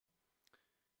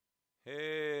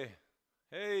Hei,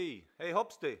 hei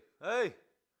hopsti, hei!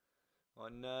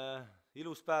 On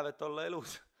ilus päev, et olla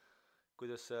elus.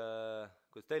 Kuidas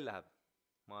teil läheb?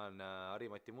 Ma olen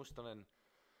Harri-Mati Mustonen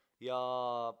ja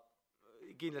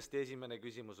kindlasti esimene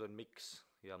küsimus on miks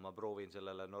ja ma proovin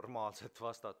sellele normaalselt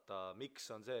vastata. Miks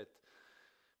on see, et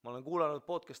ma olen kuulanud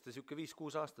podcast'e siuke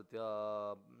 5-6 aastat ja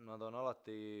nad on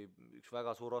alati üks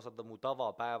väga suur osa mu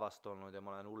tavapäevast olnud ja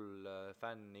ma olen hull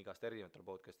fänn igast erinevatel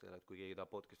podcast'idel, et kui keegi tahab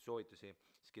podcast'i soovitusi,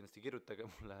 siis kindlasti kirjutage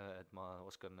mulle, et ma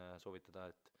oskan soovitada,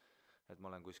 et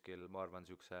ma olen kuskil, ma arvan,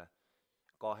 siukse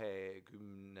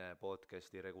 20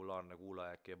 podcast'i regulaarne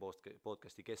kuulaja äkki ja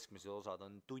podcast'i keskmised osad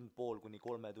on 1,5 kuni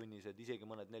 3 tunnised, isegi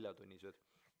mõned 4 tunnised.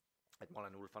 Et ma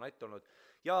olen hull fanatt olnud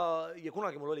ja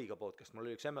kunagi mul oli ka podcast, mul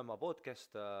oli üks MMA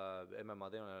podcast, MMA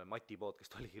teine Mati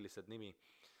podcast oligi lihtsalt nimi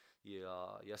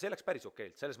ja see läks päris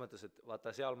okeilt, selles mõttes, et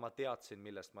vaata seal ma teadsin,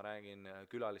 millest ma räägin,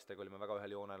 külalistega olime väga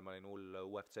ühel joonel, ma olin hull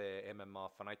UFC MMA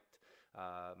fanatt,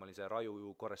 ma olin see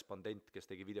Raju korrespondent, kes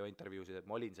tegi videointervjuusid, et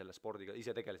ma olin selle spordiga,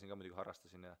 ise tegelesin ka muidugi,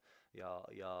 harrastasin ja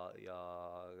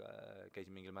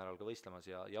käisin mingil määral ka võistlemas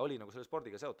ja oli nagu selle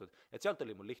spordiga seotud, et sealt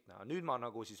oli mul lihtne, nüüd ma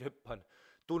nagu siis hüppan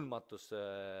tundmatusse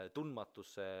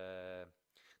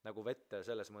nagu vette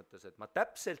selles mõttes, et ma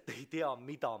täpselt ei tea,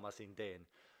 mida ma siin teen.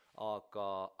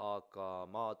 Aga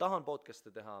ma tahan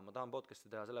podcast'e teha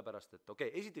sellepärast, et okei,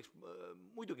 esiteks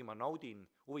muidugi ma naudin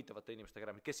huvitavate inimestega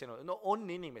rääkimist, kes siin on, no on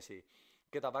inimesi,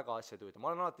 keda väga asjad huvitavad, ma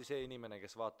olen alati see inimene,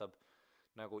 kes vaatab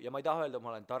nagu, ja ma ei taha öelda, ma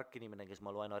olen tark inimene, kes ma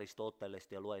loen Aristotelest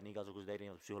ja loen igasuguseid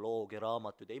erinevaid psühholoogia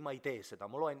raamatuid, ei, ma ei tee seda,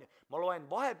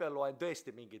 vahepeal loen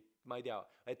tõesti mingit, ma ei tea,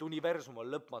 et universum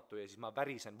on lõpmatu ja siis ma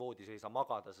värisen voodis, ei saa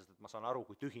magada, sest et ma saan aru,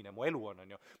 kui tühine mu elu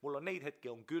on ju, mul on neid hetki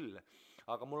on küll,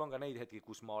 aga mul on ka neid hetki,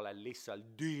 kus ma olen lihtsalt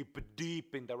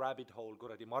deep in the rabbit hole,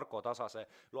 kuradi Marko Tasase,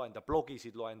 loen ta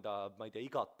blogisid, loen ta, ma ei tea,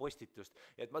 igat postitust,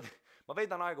 et ma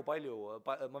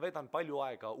veedan palju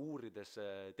aega uurides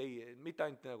mitte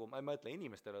ainult nagu, ma ei mõtle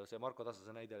inimestele, see Marko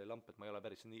Tasase näide oli lamp, et ma ei ole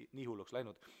päris nii hulluks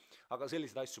läinud, aga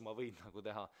selliseid asju ma võin nagu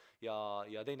teha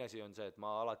ja teine asi on see, et ma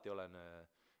alati olen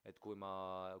et kui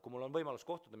mul on võimalus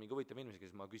kohtuda mingi huvitava inimesega,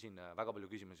 siis ma küsin väga palju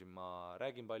küsimusi, ma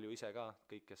räägin palju ise ka,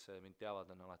 kõik, kes mind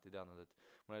teavad, on alati teadnud, et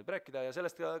mul võib rääkida ja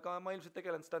sellest ka ma ilmselt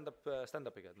tegelen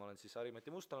stand-upiga, et ma olen siis Harri-Mati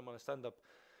Mustonen, ma olen stand-up,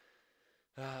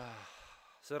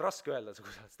 see on raske öelda, kui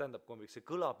sa oled stand-up koomik, see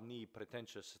kõlab nii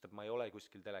pretentious, sest et ma ei ole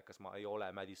kuskil telekas, ma ei ole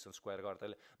Madison Square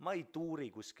Garden, ma ei tuuri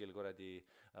kuskil kuradi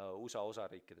USA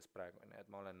osariikides praegu, nii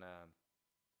et ma olen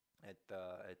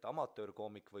et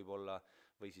amatöörkoomik võib-olla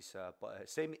või siis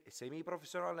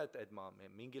semiprofessionaalne, et ma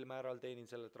mingil määral teenin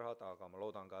sellelt rahad, aga ma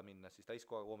loodan ka minna siis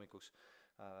täiskoha koomikuks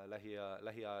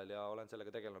lähiajal ja olen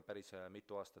sellega tegelenud päris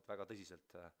mitu aastat väga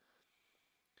tõsiselt.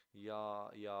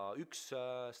 Ja üks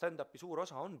stand-upi suur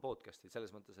osa on podcast'id,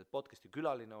 selles mõttes, et podcast'i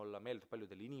külaline olla, meeldib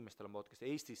paljudel inimestel on podcast,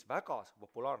 Eestis väga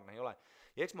populaarne ei ole.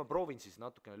 Ja eks ma proovin siis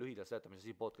natukene lühidalt seletada, mis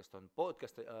asi podcast on.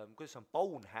 Podcast, kuidas on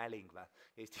paunhääling või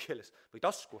eesti keeles või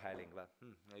taskuhääling või?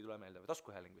 Ei tule meelde, või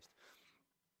taskuhääling vist.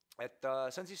 Et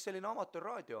see on siis selline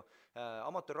amatöörraadio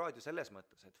selles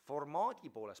mõttes, et formaadi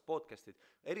poolest podcast'id,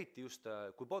 eriti just,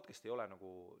 kui podcast ei ole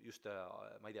nagu just,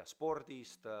 ma ei tea,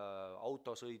 spordist,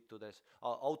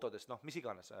 autodest, noh, mis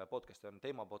iganes podcast'id on,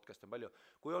 teema podcast on palju,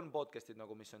 kui on podcast'id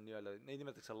nagu, mis on nii-öelda, neid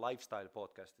nimetatakse lifestyle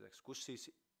podcast'ideks, kus siis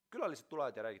külalised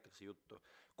tulevad ja räägitakse juttu,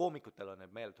 koomikutel on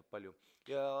neid meeletult palju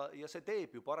ja see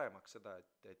teeb ju paremaks seda,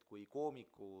 et kui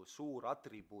koomiku suur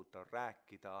atribuut on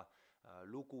rääkida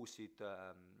lugusid,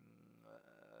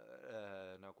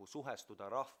 nagu suhestuda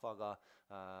rahvaga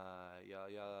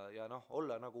ja noh,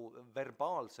 olla nagu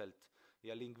verbaalselt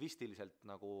ja lingvistiliselt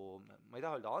nagu, ma ei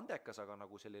taha öelda andekas, aga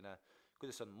nagu selline,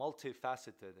 kuidas see on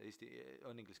multifaceted,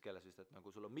 on inglise keeles vist, et nagu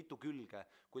sul on mitu külge,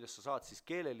 kuidas sa saad siis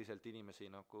keeleliselt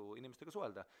inimestega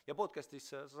suhelda ja podcastis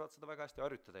sa saad seda väga hästi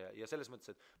harjutada ja selles mõttes,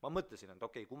 et ma mõtlesin, et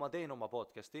okei, kui ma teen oma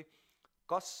podcasti,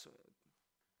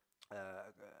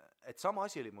 et sama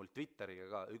asi oli mul Twitteriga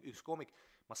ka, üks koomik,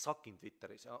 ma sakin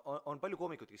Twitteris, on palju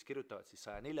koomikuid, kes kirjutavad siis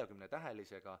 140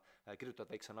 tähelisega, kirjutavad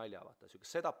väikse nalja, vaata, siuke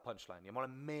setup punchline ja ma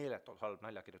olen meeletult halb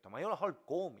nalja kirjutaja, ma ei ole halb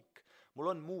koomik, mul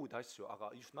on muud asju, aga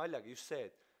just naljaga just see,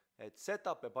 et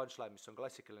setup ja punchline, mis on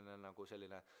klassikaline nagu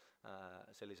sellise,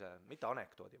 mitte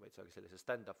anekdoodi, vaid sellise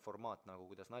stand-up formaat, nagu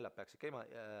kuidas naljad peaksid käima,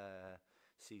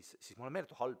 siis ma olen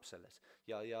meeletu halb selles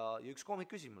ja üks koomik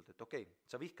küsis mult, et okei,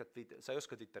 sa ei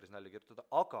oska Twitteris nalja kirjutada,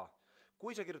 aga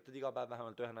kui sa kirjutad iga päev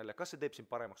vähemalt ühe nalja, kas see teeb sind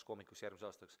paremaks koomikuks järgmise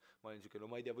aastaks? Ma olin siuke, no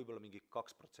ma ei tea, võib-olla mingi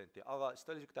 2%, aga siis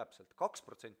ta oli siuke täpselt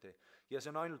 2% ja see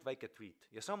on ainult väike tweet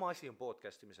ja sama asi on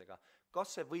podcast imisega.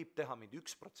 Kas see võib teha mind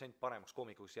 1% paremaks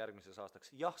koomikuks järgmises aastaks?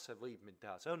 Jah, see võib mind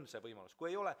teha, see on see võimalus. Kui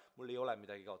ei ole, mul ei ole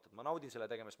midagi kaotada. Ma naudin selle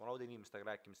tegemist, ma naudin inimestega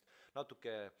rääkimist,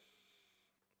 natuke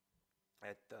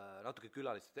et natuke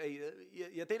külalist, ei,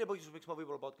 ja teine põhjus, miks ma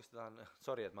võib-olla podcast'i tahan,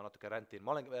 sorry, et ma natuke räntin,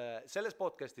 ma olen selles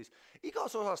podcast'is,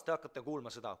 igas osas te hakkate kuulma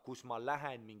seda, kus ma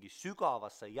lähen mingi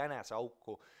sügavasse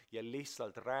jäneseauku ja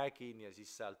lihtsalt räägin ja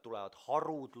siis sealt tulevad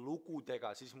harud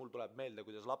lugudega, siis mul tuleb meelde,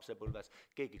 kuidas lapsepõlves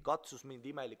keegi katsus mind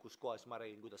imelikus kohas, ma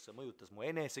räägin, kuidas see mõjutas mu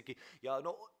enesegi ja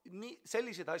no nii,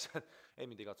 sellised asjad, ei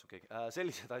mind ei katsu keegi,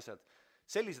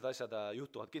 sellised asjad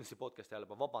juhtuvad kindlasti podcast'i jälle,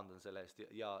 ma vabandan selle eest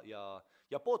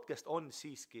ja podcast on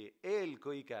siiski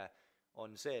eelkõige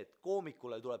on see, et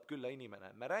koomikule tuleb külla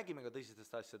inimene, me räägime ka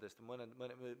tõsistest asjadest,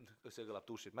 see kõlab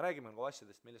dušid, me räägime nagu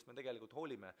asjadest, millest me tegelikult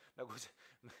hoolime, nagu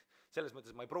selles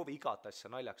mõttes ma ei proovi igat asja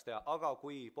naljaks teha, aga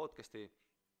kui podcast'i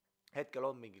hetkel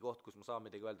on mingi koht, kus ma saan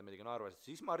midagi öelda, midagi naeruväärsest,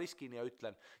 siis ma riskin ja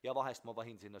ütlen ja vahest ma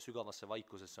vahin sinna sügavasse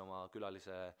vaikusesse oma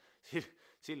külalise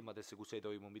silmadesse, kus ei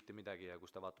toimu mitte midagi ja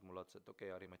kus ta vaatab mulle otsa, et okei,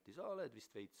 Harimati, sa oled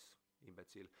vist veits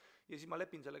imbetsiil. Ja siis ma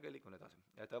lepin sellega ja liikun edasi.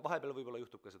 Et vahepeal võib-olla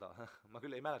juhtub ka seda. Ma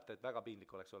küll ei mäleta, et väga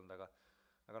piinlik oleks olnud, aga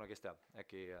no kes teab,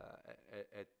 äkki,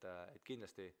 et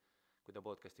kindlasti, kui te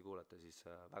podcast'i kuulate, siis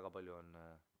väga palju on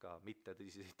ka mitte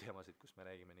tõsiseid teemasid, kus me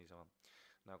räägime niisama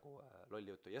nagu lolli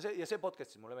juttu. Ja see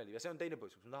podcast siis mulle meeldib ja see on teine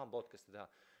põhjus, kus ma tahan podcast'i teha,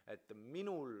 et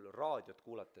minul raadiot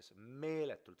kuulates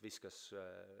meeletult viskas,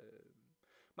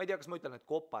 ma ei tea, kas ma ütlen, et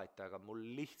kopa ette, aga mul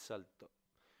lihtsalt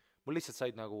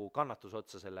said nagu kannatus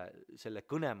otsa selle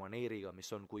kõnemaneeriga,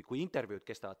 mis on, kui intervjuud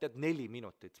kestavad, tead 4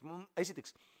 minutit,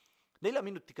 esiteks 4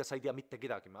 minutiga sa ei tea mitte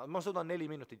kedagi, ma suudan 4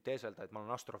 minutit teeselda, et ma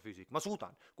olen astrofüüsik, ma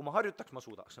suudan, kui ma harjutaks, ma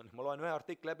suudaks, ma loen ühe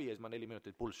artikli läbi ja siis ma 4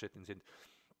 minutit bullshitin sind.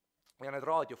 Ja need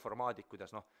raadioformaadid, kuidas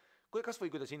kas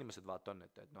või kuidas inimesed vaata on,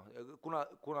 et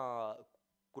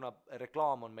kuna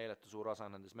reklaam on meeletu suur osa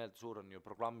nendes, meeletu suur on ju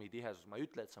programmi tihesus, ma ei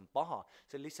ütle, et see on paha,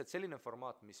 see on lihtsalt selline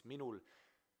formaat, mis minul,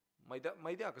 ma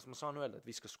ei tea, kas ma saan öelda, et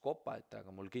viskas kopa ette,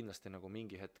 aga mul kindlasti nagu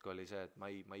mingi hetk oli see, et ma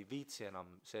ei viitsi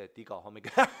enam see, et iga hommik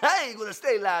hei, kuidas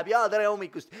teil läheb, ja tere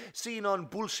hommikust, siin on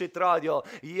Bullshit raadio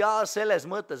ja selles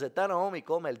mõttes, et täna hommik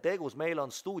on meil tegus, meil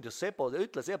on stuudios Sepo,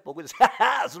 ütle Sepo, kuidas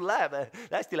sul läheb,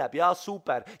 hästi läheb, ja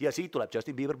super, ja siit tuleb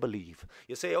Justin Bieber Believe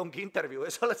ja see ongi intervjuu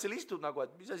ja sa oled seal istud nagu,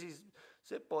 et mis sa siis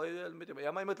Sepo,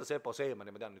 ja ma ei mõtle Sepo Seemani,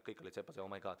 ma tean, nüüd kõik olid Sepo Seemani,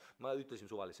 oh my god, ma ütlesin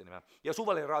suvalise nime. Ja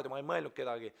suvaline raadio, ma ei mõelnud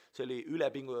kedagi, see oli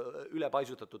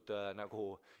ülepaisutatud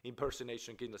nagu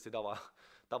impersonation kindlasti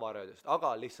tavaraadiost, aga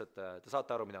lihtsalt te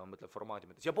saate aru, mida ma mõtlen formaadi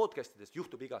mõttes. Ja podcastidest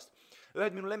juhtub igast.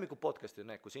 Ühed minu lemmikud podcastid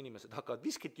on need, kus inimesed hakkavad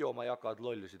viskit jooma ja hakkavad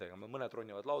lollusi tegema, mõned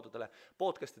ronnivad laudadele.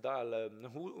 Podcastide ajal,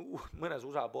 mõnes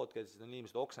USA podcastis on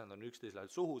inimesed oksendanud üksteisele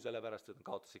suhu, sellepärast, et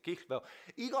kaotasid kihlveo.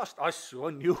 Igast asju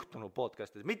on juhtunud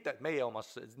podcastidest, mitte et meie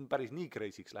omas päris nii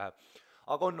crazy'ks läheb,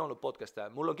 aga on olnud podcast'e.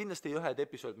 Mul on kindlasti ühed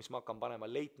episood, mis ma hakkan panema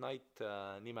Late Night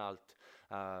nime alt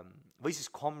või siis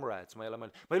Comrades, ma ei ole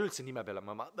üldse nime peale,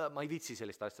 ma ei viitsi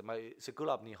sellist asja, see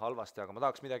kõlab nii halvasti, aga ma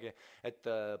tahaks midagi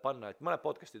panna, et mõned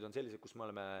podcastid on sellised, kus me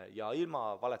oleme ja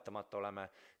ilma valetamata oleme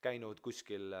käinud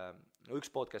kuskil, üks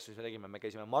podcast, mis me tegime, me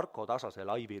käisime Marko Tasase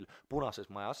laivil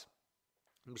Punases Majas,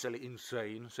 mis oli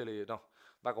insane, see oli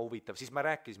väga huvitav, siis me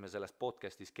rääkisime sellest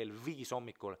podcastis kell 5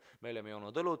 hommikul, me olime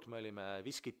joonud õlut, me olime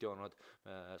viskit joonud,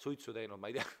 suitsu teinud, ma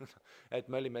ei tea, et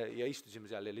me olime ja istusime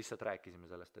seal ja lihtsalt rääkisime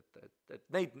sellest, et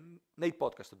neid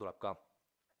podcast'e tuleb ka,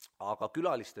 aga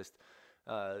külalistest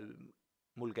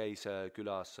mul käis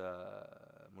külas,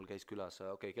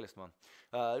 okei, kellest ma?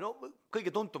 No kõige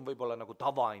tuntum võib-olla nagu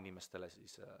tavainimestele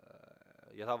siis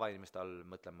ja tavainimeste all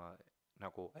mõtlen ma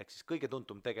nagu, ehk siis kõige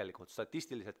tuntum tegelikult,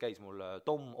 statistiliselt käis mul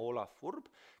Tom Olaf Urb,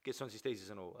 kes on siis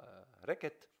teisisõnu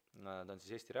Reket, ta on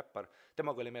siis Eesti räppar,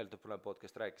 temaga oli meeldib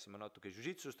podcast, rääkisime natuke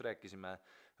jiu-jitsust, rääkisime,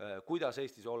 kuidas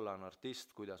Eestis olla on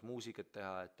artist, kuidas muusikat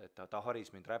teha, et ta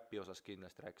haris mind räppi osas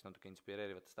kindlasti, rääkis natuke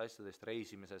inspireerivatest asjadest,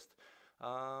 reisimisest,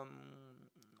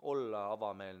 olla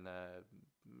avameelne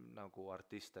nagu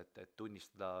artist, et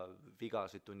tunnistada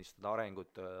vigasid, tunnistada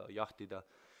arengut, jahtida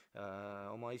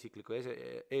oma isiklikku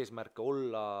eesmärke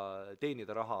olla,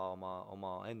 teenida raha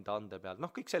oma enda ande pealt,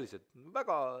 kõik sellised,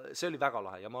 see oli väga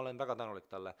lahe ja ma olen väga tänulik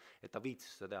talle, et ta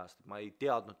viitsis seda teha, sest ma ei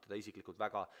teadnud teda isiklikult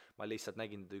väga, ma lihtsalt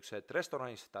nägin teda üks hetk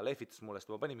restoranis, ta lehvitas mulle,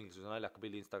 sest ma panin mingisuguse naljaka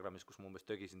pildi Instagramis, kus ma umbes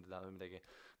tögisin teda või midagi,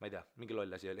 ma ei tea, mingi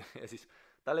loll asi oli ja siis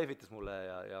ta lehvitas mulle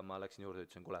ja ma läksin juurde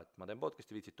ja ütlesin, kuule, et ma teen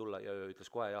podcast'i, viitsid tulla ja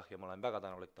ütles kohe jah ja ma olen väga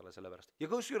tänulik talle selle pärast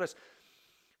ja kusjuures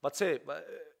vaat see,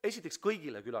 esiteks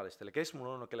kõigile külalistele, kes mul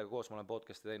on olnud, kellega koos ma olen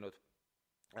podcast'i teinud,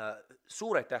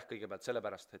 suur aitäh kõigepealt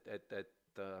sellepärast,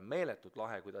 et meeletult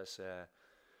lahe,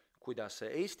 kuidas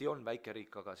Eesti on väike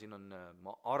riik, aga siin on,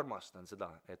 ma armastan seda,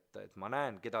 et ma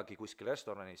näen kedagi kuskil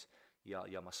restoranis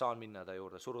ja ma saan minna ta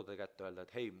juurde, suruda kätte, öelda,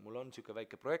 et hei, mul on niisugune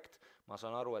väike projekt, ma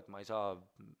saan aru, et ma ei saa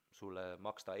sulle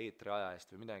maksta eetriaja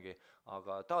eest või midagi,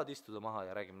 aga tahad istuda maha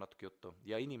ja räägime natuke juttu.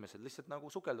 Ja inimesed lihtsalt nagu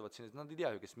sukelduvad siin, et nad ei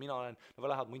tea ju, kes mina olen, nad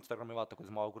lähevad mu Instagrami vaata,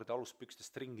 kuidas ma kuradi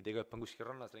aluspükstest ringidega hüppan kuskil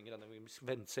rannas ringi, nad on, mis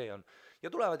vend see on.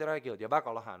 Ja tulevad ja räägivad ja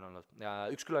väga lahe on olnud. Ja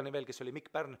üks külaline veel, kes oli Mikk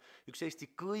Pärn, üks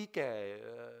Eesti kõige,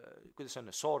 kuidas see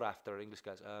on, sought after inglise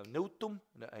keeles, nõutum,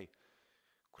 ei,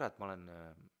 kurat, ma olen,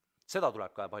 seda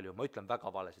tuleb ka palju, ma ütlen väga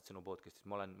valesid sinu podcast'is,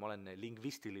 ma olen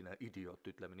lingvistiline idioot,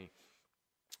 ütleme nii,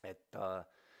 et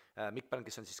Mikk Pärn,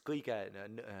 kes on siis kõige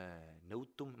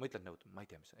nõutum, ma ütlen nõutum, ma ei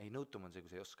tea, mis, ei nõutum on see,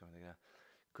 kui sa ei oska midagi teha,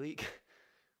 kõige,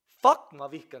 fuck,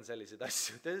 ma vihkan selliseid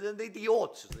asju, see on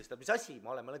idiootsus lihtsalt, mis asi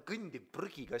ma olen kõndiv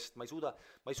prügikast, ma ei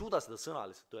suuda seda sõna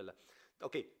lihtsalt öelda.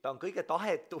 Okei, ta on kõige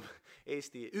tahetum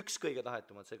Eesti, üks kõige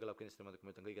tahetumad, see kõlab kindlasti niimoodi, kui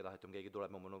ma ütlen kõige tahetum, keegi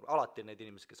tuleb mu number, alati need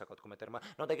inimesed, kes hakkavad kommenteerima,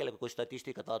 no tegelikult kui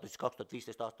statistika taadus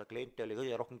 2015 aasta kliente oli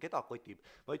kõige rohkem, keda kotib,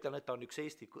 ma ütlen, et ta on üks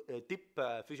Eesti tipp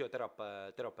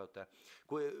füsioterapeute.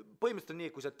 Kui põhimõtteliselt on nii,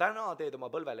 kui sa täna teed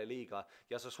oma põlvele liiga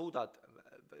ja sa suudad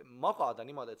magada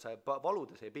niimoodi, et sa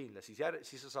valudes ei piinle, siis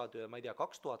sa saad, ma ei tea,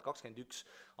 2021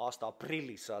 aasta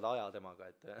aprillis saad aja temaga,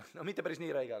 et no mitte päris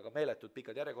nii räige, aga meeletud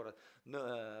pikad järjekorrad,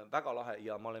 väga lahe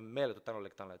ja ma olen meeletult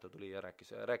tänulik talle, et ta tuli ja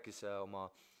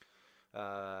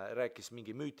rääkis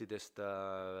mingi müütidest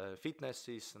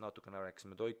fitnessis, natukene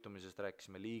rääkisime toitumisest,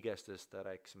 rääkisime liigestest,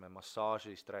 rääkisime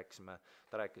massaažist,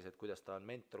 ta rääkis, et kuidas ta on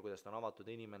mentor, kuidas ta on avatud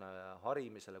inimene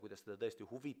harimisele, kuidas teda tõesti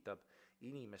huvitab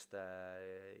inimeste,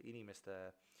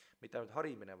 mitte ainult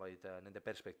harimine, vaid nende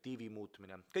perspektiivi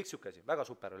muutmine, kõik siuke asi, väga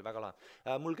super oli, väga lahe.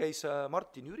 Mul käis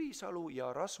Martin Jürisalu ja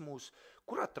Rasmus,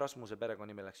 kurat, Rasmuse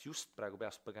perekonnanimi läks just praegu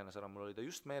peast põgenes ära, mul oli ta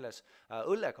just meeles,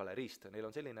 õllegaleriist, neil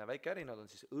on selline väike äri, nad on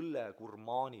siis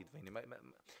õllegurmaanid või nii,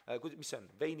 mis see on,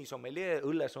 veinisommelier,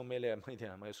 õllesommelier, ma ei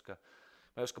tea, ma ei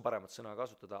oska paremat sõna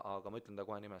kasutada, aga ma ütlen ta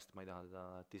kohe nimest, ma ei taha teda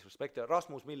disrespekti.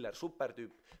 Rasmus Miller, super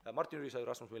tüüp, Martin Jürisalu,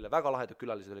 Rasmus Miller, väga lahedad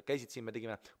külalised olid, käisid siin, me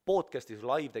tegime podcastis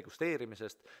live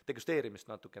degusteerimist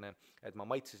natukene, et ma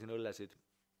maitsesin õllesid.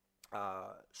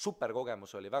 Super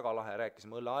kogemus oli, väga lahe,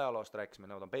 rääkisime õlle ajaloost, rääkisime,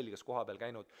 nad on Belgias koha peal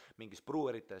käinud mingis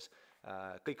brewerites,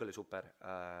 kõik oli super,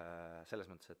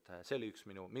 selles mõttes, et see oli üks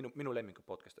minu lemmikud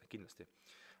podcast, kindlasti.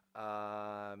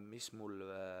 Kes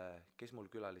mul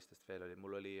külalistest veel oli,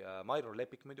 mul oli Mairon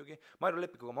Lepik muidugi, Mairon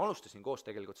Lepikuga ma alustasin koos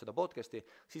tegelikult seda podcasti,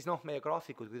 siis meie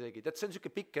graafikud kuidagi, see on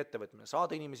niisugune pikk ettevõtmine,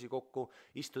 saada inimesi kokku,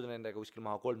 istuda nendega kuskil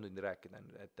maha 3 tundi rääkida,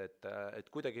 et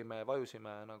kuidagi me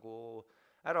vajusime nagu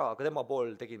ära, aga tema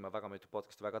pool tegin ma väga mitu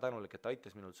podcasti, väga tänulik, et ta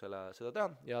aitas minul seda teha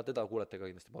ja teda kuulete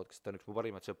ka kindlasti podcasti, ta on üks mu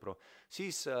parimaid sõpru.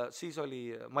 Siis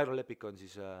oli, Mairon Lepik on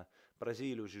siis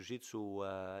Brasiilia Jiu-Jitsu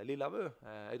lillavöö,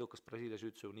 edukas Brasiilia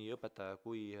Jiu-Jitsu nii õpetaja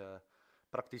kui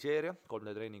praktiseerija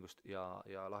 3D treeningust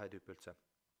ja lahe tüüp üldse.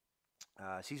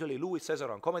 Siis oli Louis Cesar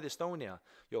on Comedy Estonia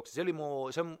jooksis,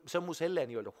 see on mu selle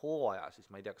nii-öelda hooaja, siis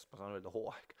ma ei tea, kas ma saan öelda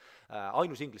hooaeg,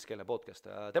 ainus ingliskeelne podcast,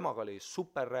 temaga oli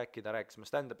super rääkida, rääkisime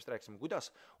stand-upist, rääkisime, kuidas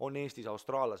on Eestis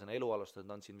austraallasena elu alustanud,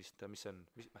 ta on siin vist,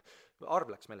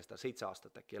 arv läks meelest, 7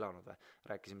 aastat äkki elanud või,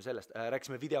 rääkisime sellest,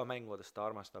 rääkisime videomängudest, ta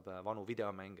armastab vanu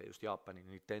videomänge, just Jaapani,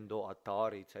 Nintendo,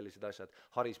 Atari, sellised asjad,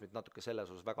 haris meid natuke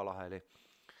selles osas, väga lahe oli.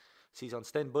 Siis on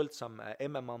Sten Põldsam,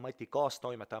 MMA Mati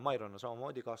kaastoimetaja, Mairon on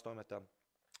samamoodi kaastoimetaja,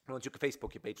 mul on niisugune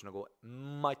Facebooki page nagu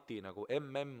Mati, nagu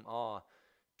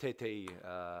MMATTI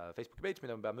Facebooki page,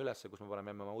 mida me peame üles, kus me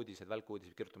paneme MMA uudiseid,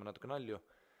 välkuudiseid, kirjutame natuke nalju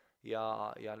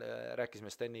ja rääkisime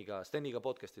Steniga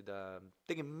podcast'id,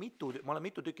 ma olen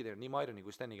mitu tükki teinud, nii Maironi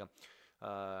kui Steniga.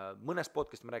 Mõnes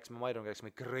podcast'i me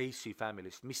rääkisime Gracie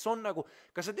Family'st, mis on nagu,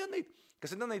 kas sa tead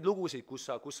neid lugusid, kus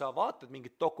sa vaatad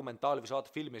mingit dokumentaali või sa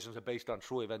vaatad filmi ja siis on see based on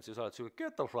true events ja sa oled selline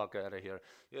get the fuck out of here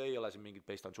ja ei ole siin mingit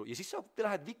based on true ja siis sa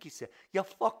lähed Wikisse ja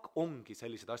fuck ongi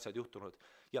sellised asjad juhtunud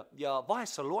ja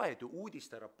vahest sa loed ju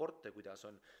uudisteraporte,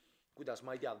 kuidas,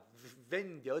 ma ei tea,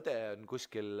 vend ja õde on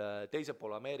kuskil teisel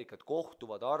pool Ameerikat,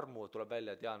 kohtuvad armu, tuleb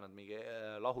välja, et nad mingi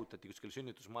lahutati kuskil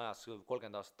sünnitusmajas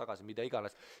 30 aastat tagasi, mida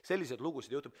iganes. Sellised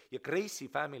lugusid juhtub ja Gracie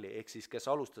Family, ehk siis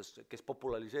kes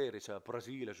populariseeris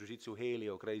Brasiilia Jiu-Jitsu,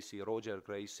 Helio Gracie, Roger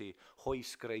Gracie,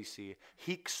 Hoist Gracie,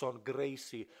 Hickson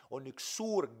Gracie, on üks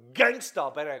suur gangsta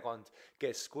perekond,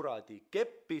 kes kuradi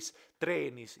keppis,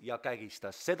 treenis ja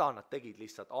kägistas. Seda nad tegid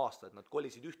lihtsalt aastaid, nad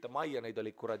kolisid ühte majja, neid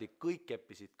oli kuradi, kõik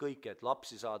keppisid, kõik, et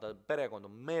lapsi saada, perekond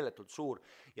on meeletult suur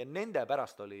ja nende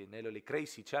pärast neil oli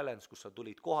Gracie Challenge, kus sa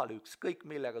tulid kohale ükskõik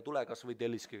millega, tule kas või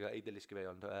Telliskiga, ei Telliskiga ei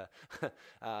olnud,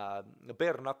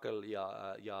 bare knuckle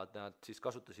ja nad siis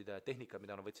kasutasid tehnika,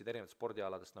 mida nad võtsid erinevatest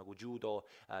spordialadest nagu judo,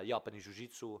 Jaapani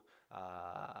jiu-jitsu,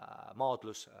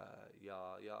 maadlus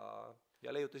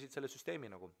ja leiutasid selle süsteemi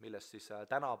nagu, millest siis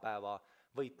tänapäeva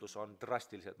võitlus on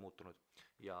drastiliselt muutunud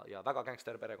ja väga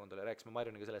gängster perekond oli, rääkisime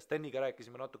Maironiga sellest, Steniga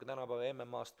rääkisime natuke tänapäeva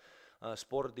MM-ast,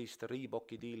 spordist,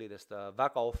 Reeboki diilidest,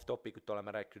 väga off topic'ut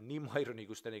oleme rääkinud nii Maironi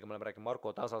kui Steniga, me oleme rääkinud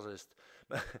Marko Tasasest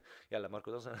jälle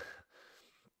Marko Tasa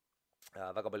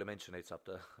väga palju mentioneid saab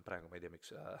ta praegu, ma ei tea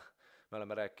miks, me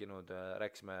oleme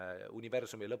rääkisime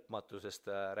universumi lõpmatusest,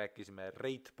 rääkisime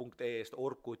rate.ee-st,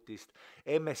 Orkutist,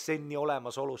 MSN-i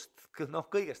olemasolust, noh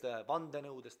kõigest,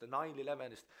 vandenõudest,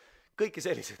 9/11-ist, kõiki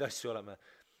selliseid asju oleme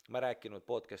rääkinud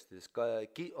podcastides,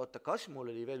 kas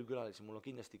mul oli veel külalisi, mul on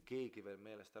kindlasti keegi veel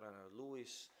meelest ära näinud,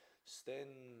 Louis,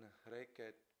 Sten,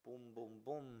 Reket,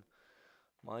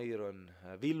 Mairon,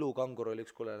 Villu Kangur oli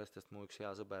üks kuulajatest, mu üks hea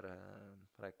sõber,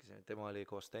 rääkisime, tema oli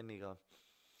koos Steniga,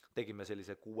 tegime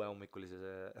sellise 6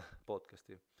 hommikulise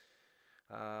podcasti.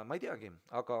 Ma ei teagi,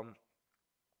 aga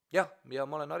jah, ja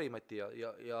ma olen Harimati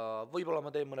ja võib-olla ma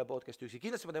teen mõne podcasti üksi,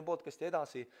 kindlasti ma teen podcasti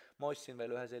edasi, ma ostsin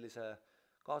veel ühe sellise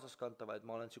kaasaskantava, et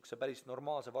ma olen niisuguse päris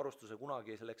normaalse varustuse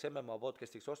kunagi selleks MMA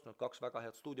podcastiks ostnud, 2 väga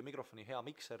head stuudiomikrofoni, hea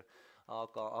mikser,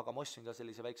 aga ma ostsin ka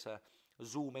sellise väikse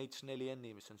Zoom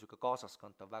H4N-i, mis on niisugune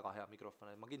kaasaskantav, väga hea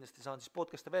mikrofon, et ma kindlasti saan siis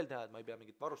podcast'e veel teha, et ma ei pea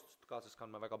mingit varustust kaasas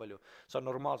kandma väga palju, saan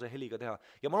normaalse heliga teha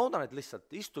ja ma loodan, et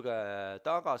lihtsalt istuge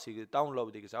tagasi,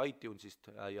 downloadige see iTunesist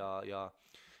ja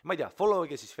ma ei tea,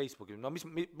 followige siis Facebooki, no mis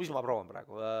ma proovin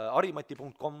praegu,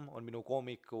 harimati.com on minu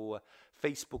koomiku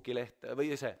Facebooki leht,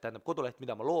 või see, tähendab koduleht,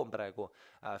 mida ma loon praegu,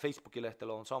 Facebooki lehte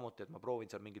loon samuti, et ma proovin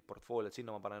seal mingit portfooliot,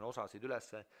 sinna ma panen osasid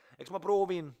ülesse, eks ma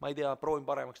proovin, ma ei tea, proovin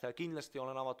paremaks teha, kindlasti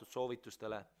olen avatud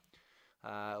soovitustele,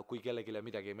 kui kellelegi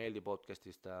midagi ei meeldi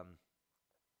podcastist,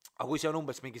 aga kui see on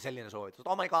umbes mingi selline soovitus,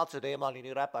 oh my god, see teema oli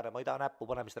nii räpane, ma ei taha näppu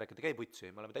panemist rääkida, käi putsi,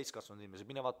 me oleme täiskasvanud inimesed,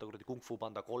 mine vaata kuradi Kung Fu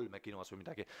Panda 3 kinos või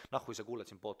midagi, kui sa kuuled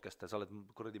siin podcast'e, sa oled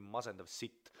kuradi masendav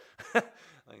sitt.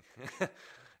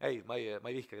 ei, ma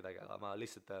ei vihka kedagi, aga ma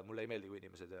lihtsalt, mulle ei meeldi, kui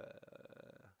inimesed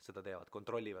seda teevad,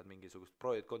 kontrollivad mingisugust,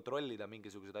 proovivad kontrollida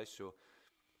mingisuguseid asju,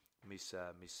 mis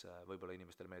võib-olla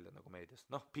inimestele meeldivad nagu meediast.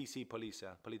 Noh, PC police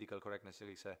ja political correctness ja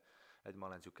kõik see, et ma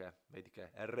olen siuke veidike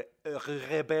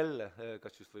rebel,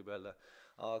 kas just võib öelda,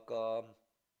 aga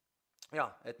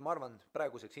jah, et ma arvan,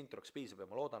 praeguseks introks piisab ja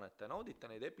ma loodan, et te naudite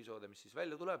neid episoode, mis siis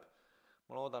välja tuleb,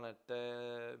 ma loodan, et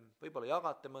võib-olla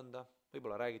jagate mõnda,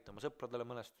 võib-olla räägite oma sõpradele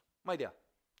mõnest, ma ei tea,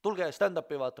 tulge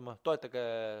stand-upi vaatama, toetage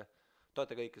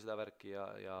kõike seda värki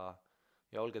ja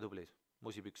olge tublid,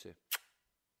 musipüksi.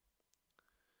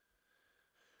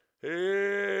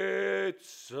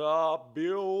 It's a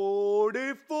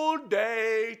beautiful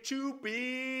day to be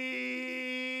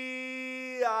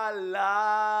alive.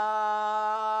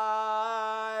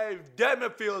 Damn,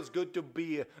 it feels good to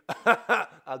be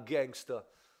a gangster.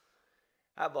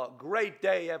 Have a great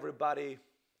day, everybody,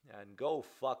 and go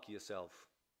fuck yourself.